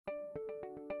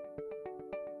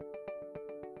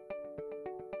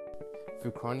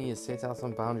Vukani is set out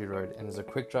on Boundary Road and is a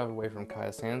quick drive away from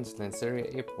Kaya Sands,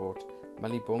 Lanseria Airport,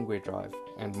 Malibongwe Drive,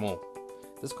 and more.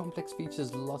 This complex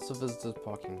features lots of visitors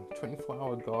parking,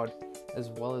 24-hour guard, as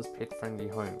well as pet-friendly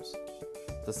homes.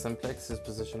 The simplex is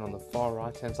positioned on the far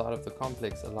right-hand side of the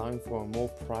complex, allowing for a more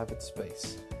private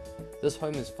space. This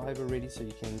home is fiber ready, so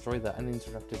you can enjoy the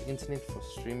uninterrupted internet for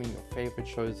streaming your favorite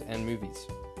shows and movies.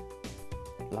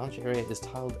 Lounge area is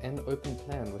tiled and open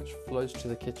plan, which flows to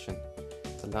the kitchen.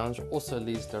 The lounge also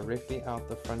leads directly out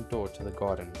the front door to the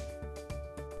garden.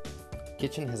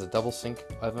 Kitchen has a double sink,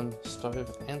 oven,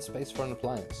 stove, and space for an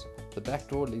appliance. The back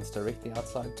door leads directly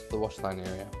outside to the wash line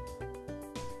area.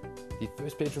 The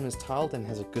first bedroom is tiled and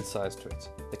has a good size to it.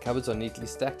 The cupboards are neatly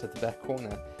stacked at the back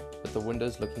corner, with the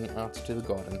windows looking out to the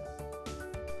garden.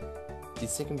 The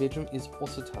second bedroom is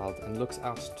also tiled and looks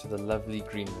out to the lovely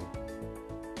greenery.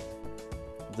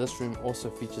 This room also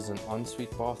features an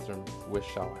ensuite bathroom with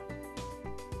shower.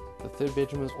 The third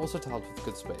bedroom is also tiled with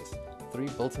good space. 3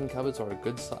 built-in cupboards are a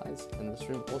good size, and this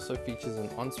room also features an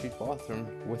ensuite bathroom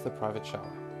with a private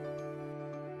shower.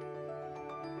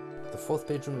 The fourth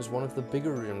bedroom is one of the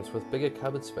bigger rooms with bigger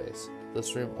cupboard space.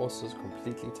 This room also is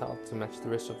completely tiled to match the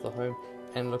rest of the home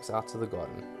and looks out to the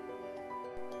garden.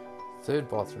 Third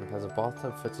bathroom has a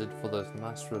bathtub fitted for those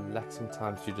nice relaxing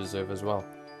times you deserve as well.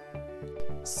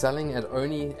 Selling at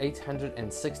only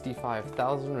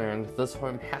 865,000 Rand, this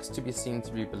home has to be seen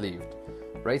to be believed.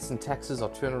 Rates and taxes are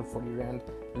 240 Rand,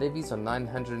 levies are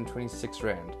 926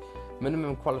 Rand.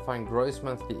 Minimum qualifying gross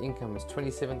monthly income is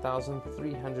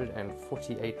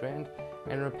 27,348 Rand,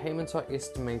 and repayments are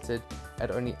estimated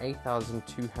at only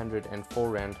 8,204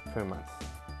 Rand per month.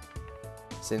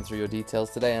 Send through your details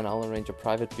today and I'll arrange a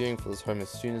private viewing for this home as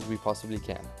soon as we possibly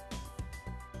can.